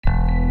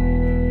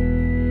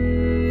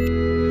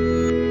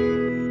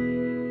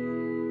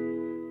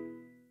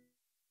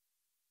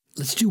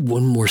Let's do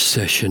one more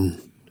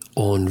session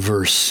on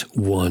verse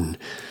 1.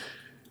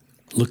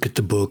 Look at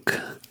the book,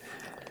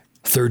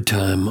 third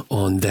time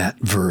on that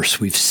verse.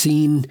 We've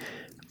seen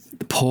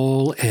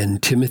Paul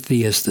and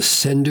Timothy as the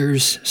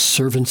senders,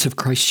 servants of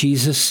Christ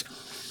Jesus.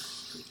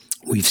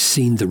 We've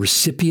seen the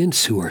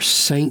recipients who are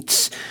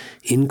saints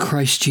in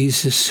Christ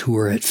Jesus who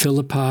are at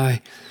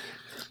Philippi.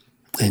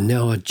 And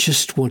now I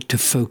just want to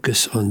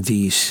focus on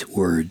these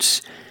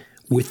words,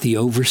 with the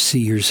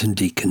overseers and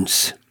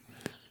deacons.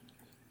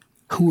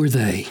 Who are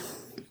they?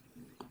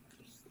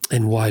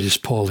 And why does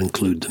Paul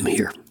include them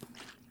here?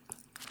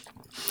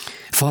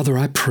 Father,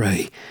 I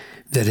pray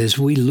that as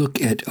we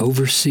look at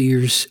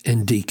overseers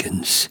and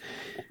deacons,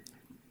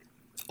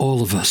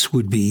 all of us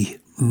would be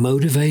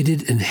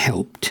motivated and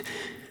helped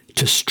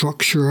to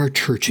structure our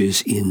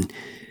churches in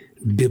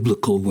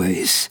biblical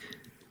ways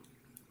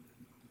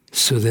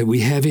so that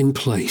we have in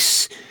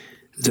place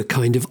the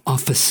kind of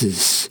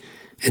offices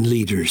and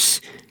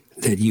leaders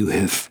that you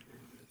have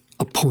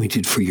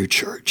appointed for your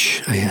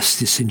church. I ask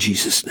this in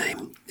Jesus'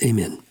 name.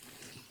 Amen.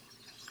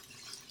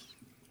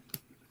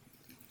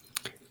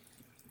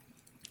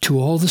 To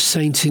all the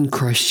saints in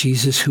Christ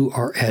Jesus who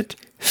are at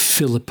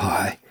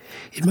Philippi,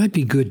 it might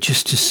be good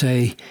just to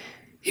say,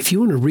 if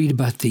you want to read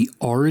about the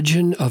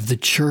origin of the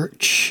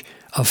church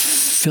of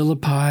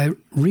Philippi,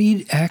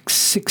 read Acts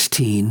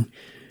 16,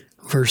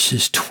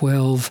 verses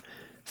 12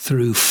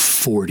 through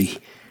 40,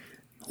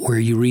 where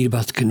you read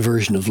about the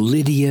conversion of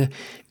Lydia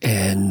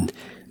and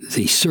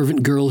the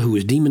servant girl who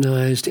was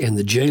demonized and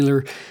the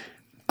jailer,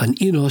 an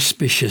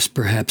inauspicious,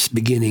 perhaps,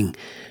 beginning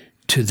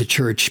to the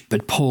church.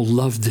 But Paul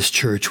loved this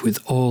church with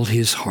all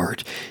his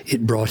heart.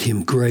 It brought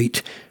him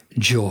great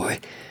joy.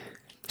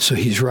 So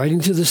he's writing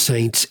to the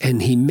saints,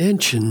 and he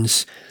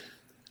mentions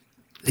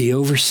the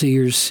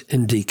overseers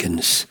and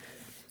deacons.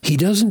 He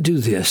doesn't do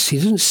this. He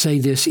doesn't say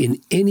this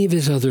in any of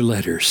his other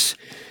letters.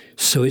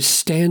 So it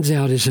stands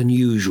out as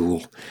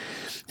unusual.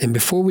 And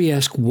before we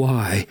ask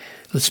why,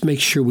 let's make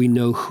sure we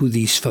know who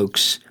these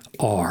folks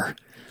are.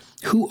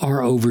 Who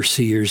are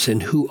overseers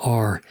and who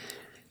are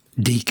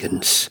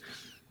deacons?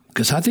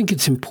 Because I think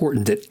it's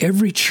important that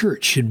every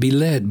church should be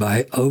led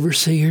by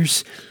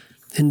overseers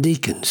and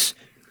deacons.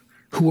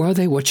 Who are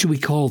they? What should we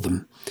call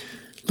them?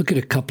 Look at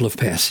a couple of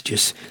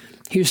passages.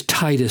 Here's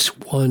Titus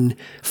 1,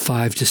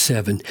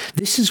 5-7.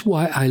 This is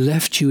why I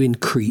left you in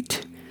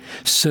Crete,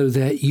 so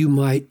that you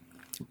might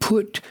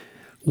put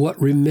what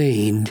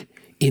remained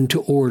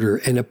into order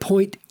and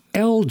appoint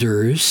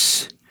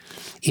elders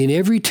in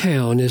every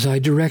town as I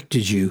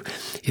directed you.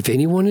 If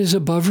anyone is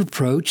above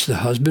reproach, the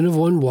husband of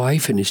one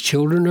wife, and his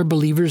children are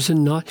believers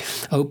and not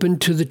open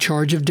to the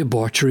charge of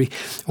debauchery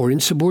or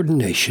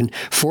insubordination,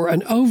 for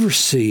an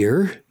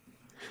overseer,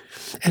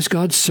 as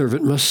God's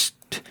servant, must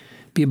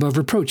be above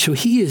reproach. So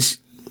he is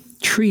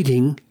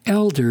treating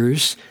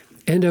elders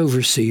and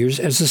overseers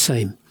as the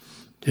same.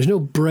 There's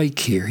no break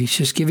here. He's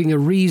just giving a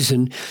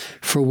reason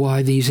for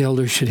why these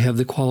elders should have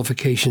the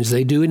qualifications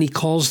they do, and he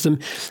calls them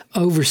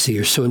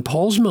overseers. So in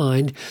Paul's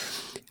mind,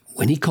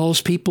 when he calls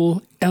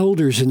people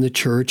elders in the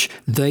church,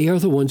 they are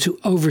the ones who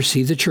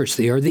oversee the church.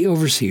 They are the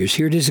overseers.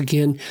 Here it is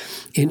again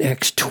in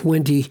Acts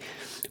 20,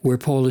 where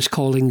Paul is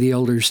calling the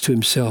elders to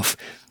himself,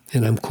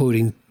 and I'm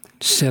quoting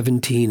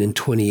 17 and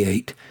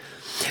 28.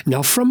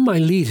 Now from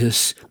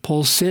Miletus,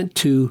 Paul sent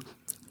to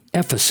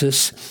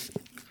Ephesus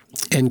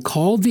and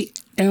called the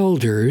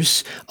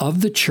elders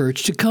of the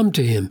church to come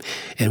to him.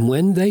 And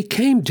when they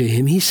came to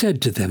him, he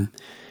said to them,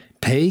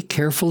 "Pay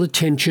careful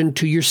attention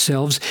to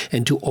yourselves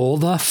and to all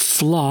the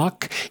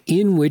flock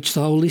in which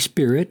the Holy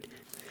Spirit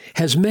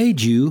has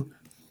made you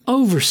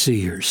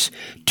overseers,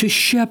 to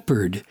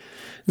shepherd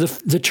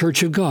the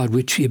church of God,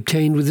 which he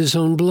obtained with his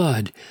own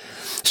blood."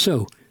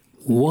 So,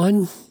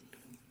 1,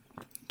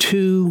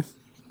 2,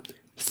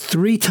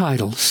 3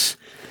 titles.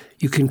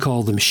 You can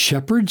call them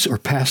shepherds or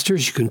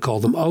pastors. You can call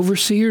them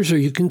overseers, or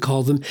you can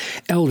call them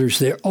elders.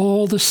 They're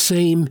all the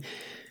same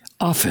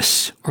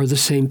office or the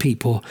same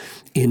people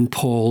in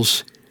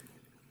Paul's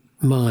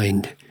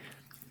mind.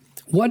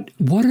 What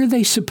are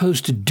they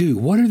supposed to do?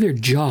 What are their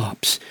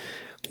jobs?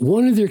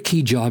 One of their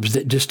key jobs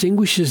that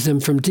distinguishes them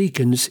from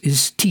deacons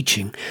is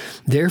teaching.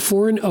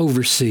 Therefore, an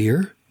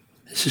overseer,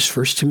 this is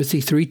 1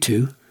 Timothy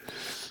 3:2,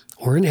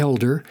 or an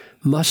elder,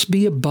 must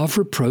be above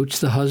reproach,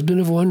 the husband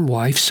of one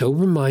wife,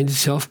 sober-minded,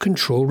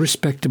 self-controlled,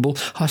 respectable,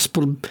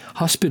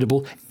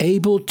 hospitable,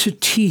 able to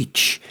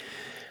teach.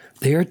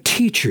 They are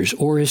teachers,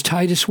 or as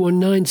Titus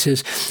 1:9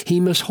 says, he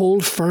must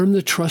hold firm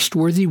the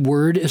trustworthy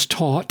word as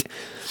taught,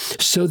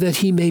 so that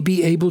he may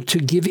be able to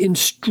give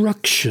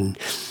instruction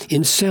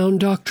in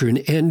sound doctrine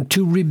and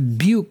to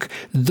rebuke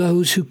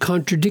those who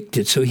contradict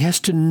it. So he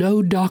has to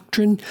know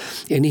doctrine,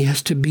 and he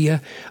has to be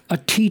a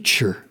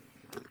teacher.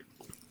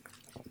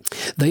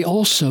 They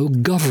also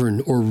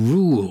govern or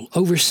rule,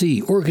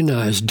 oversee,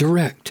 organize,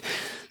 direct.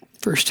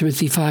 1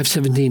 Timothy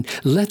 5:17,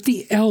 let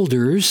the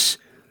elders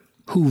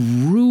who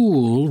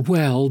rule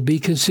well be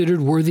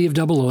considered worthy of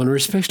double honor,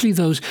 especially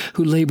those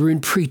who labor in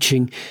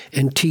preaching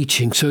and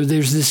teaching. So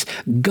there's this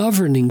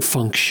governing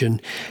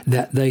function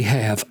that they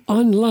have.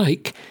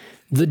 Unlike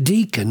the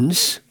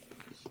deacons,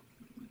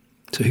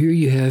 So here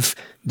you have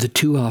the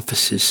two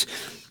offices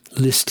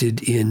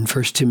listed in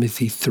 1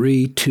 Timothy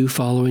 3, 2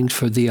 following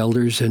for the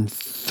elders and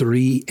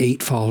 3,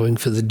 8 following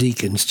for the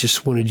deacons.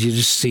 Just wanted you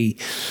to see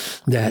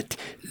that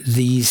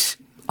these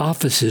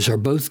offices are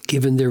both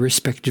given their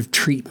respective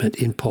treatment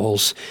in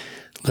Paul's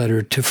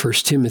letter to 1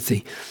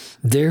 Timothy.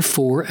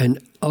 Therefore, an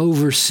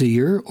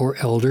overseer or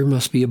elder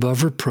must be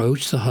above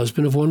reproach, the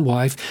husband of one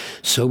wife,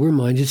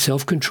 sober-minded,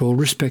 self-controlled,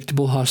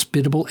 respectable,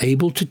 hospitable,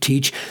 able to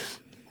teach.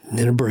 And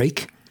then a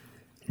break.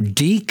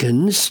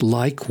 Deacons,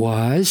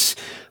 likewise,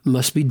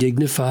 must be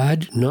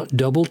dignified, not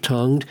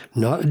double-tongued,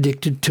 not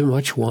addicted to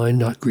much wine,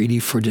 not greedy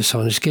for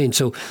dishonest gain.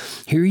 So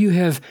here you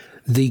have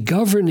the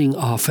governing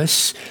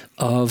office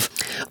of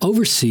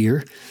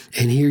overseer,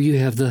 and here you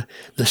have the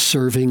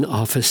serving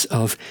office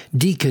of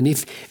deacon.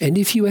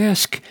 If you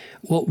ask,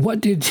 well,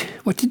 what did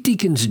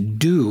deacons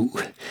do?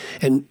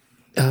 And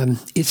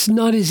it's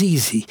not as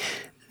easy.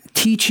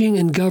 Teaching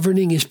and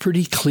governing is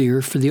pretty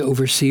clear for the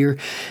overseer.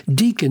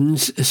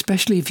 Deacons,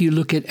 especially if you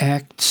look at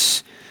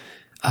Acts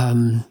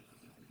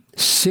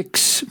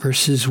 6,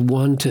 verses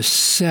 1 to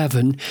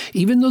 7,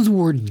 even though the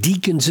word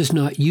deacons is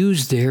not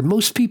used there,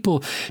 most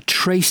people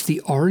trace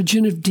the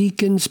origin of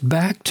deacons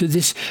back to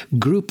this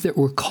group that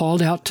were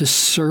called out to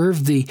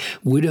serve the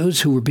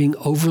widows who were being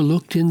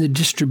overlooked in the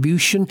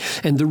distribution.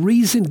 And the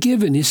reason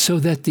given is so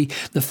that the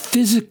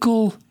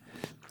physical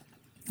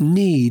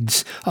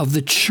needs of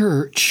the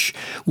church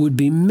would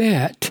be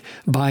met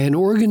by an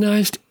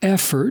organized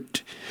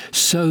effort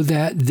so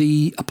that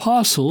the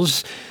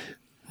apostles,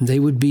 they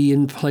would be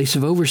in place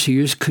of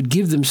overseers, could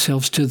give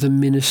themselves to the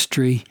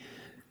ministry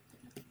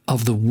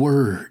of the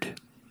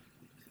word.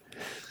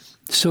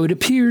 So it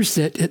appears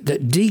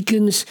that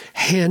deacons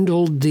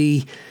handled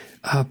the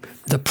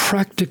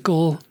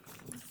practical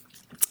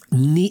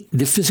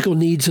the physical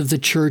needs of the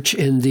church,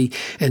 and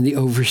the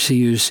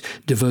overseers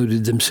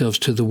devoted themselves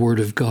to the Word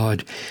of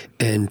God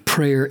and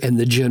prayer and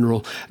the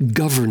general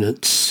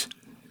governance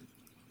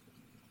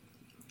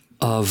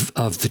of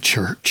the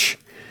church.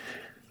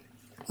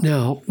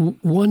 Now,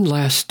 one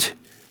last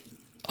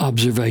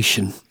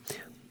observation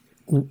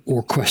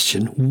or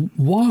question.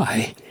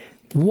 Why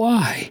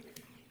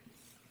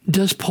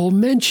does Paul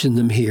mention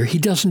them here? He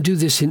doesn't do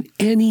this in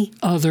any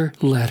other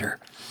letter.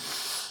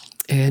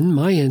 And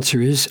my answer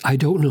is, I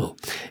don't know.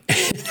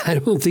 I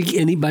don't think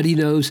anybody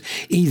knows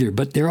either.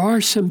 But there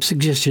are some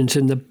suggestions,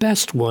 and the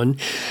best one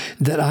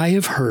that I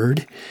have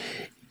heard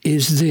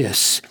is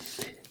this.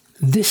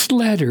 This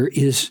letter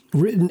is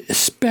written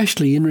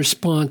especially in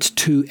response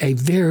to a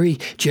very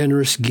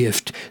generous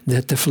gift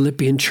that the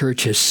Philippian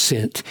church has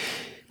sent.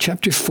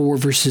 Chapter 4,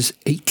 verses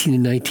 18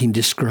 and 19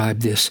 describe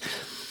this.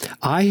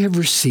 I have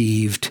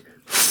received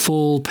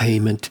full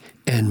payment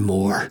and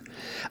more.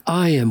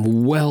 I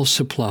am well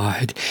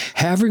supplied,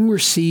 having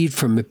received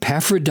from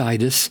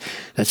Epaphroditus,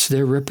 that's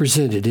their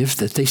representative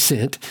that they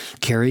sent,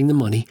 carrying the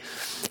money,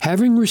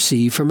 having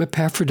received from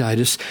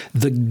Epaphroditus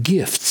the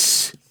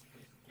gifts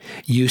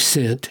you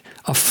sent,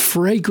 a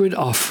fragrant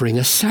offering,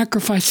 a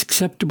sacrifice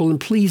acceptable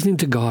and pleasing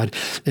to God,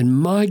 and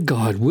my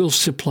God will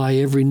supply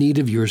every need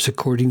of yours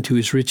according to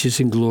his riches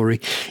and glory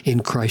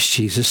in Christ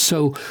Jesus.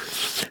 So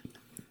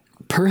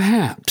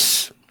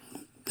perhaps,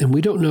 and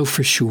we don't know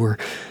for sure,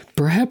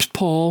 perhaps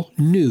Paul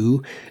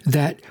knew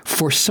that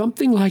for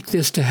something like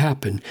this to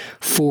happen,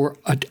 for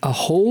a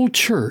whole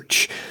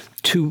church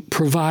to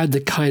provide the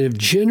kind of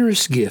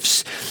generous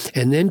gifts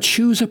and then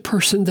choose a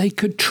person they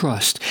could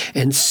trust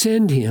and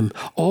send him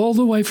all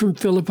the way from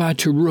Philippi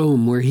to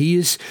Rome, where he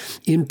is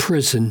in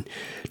prison,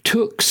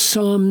 took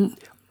some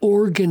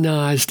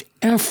organized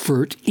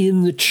effort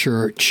in the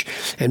church.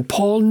 And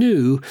Paul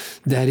knew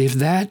that if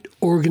that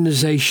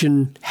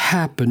organization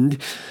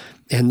happened,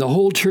 and the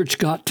whole church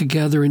got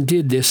together and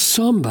did this,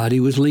 somebody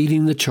was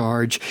leading the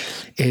charge.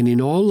 And in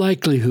all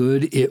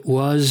likelihood, it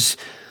was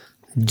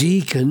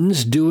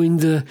deacons doing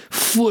the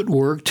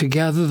footwork to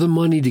gather the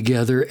money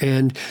together,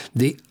 and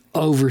the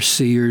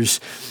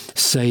overseers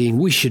saying,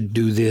 we should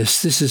do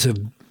this. This is a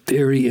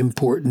very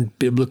important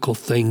biblical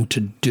thing to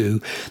do.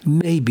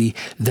 Maybe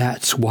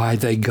that's why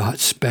they got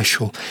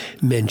special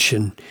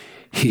mention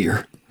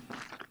here.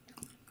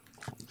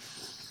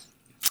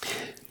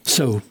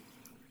 So,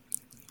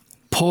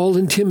 Paul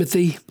and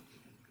Timothy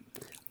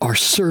are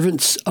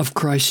servants of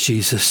Christ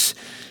Jesus,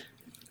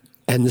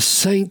 and the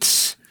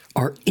saints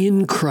are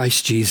in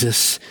Christ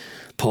Jesus.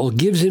 Paul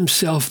gives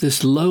himself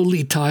this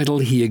lowly title.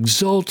 He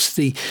exalts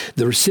the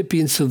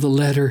recipients of the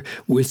letter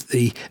with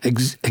the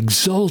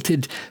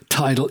exalted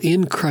title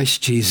in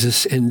Christ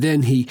Jesus, and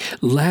then he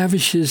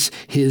lavishes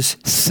his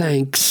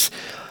thanks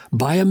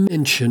by a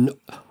mention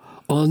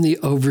on the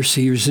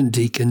overseers and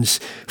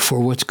deacons for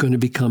what's going to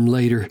become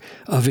later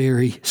a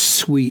very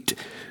sweet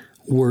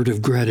word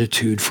of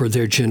gratitude for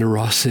their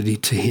generosity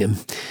to him.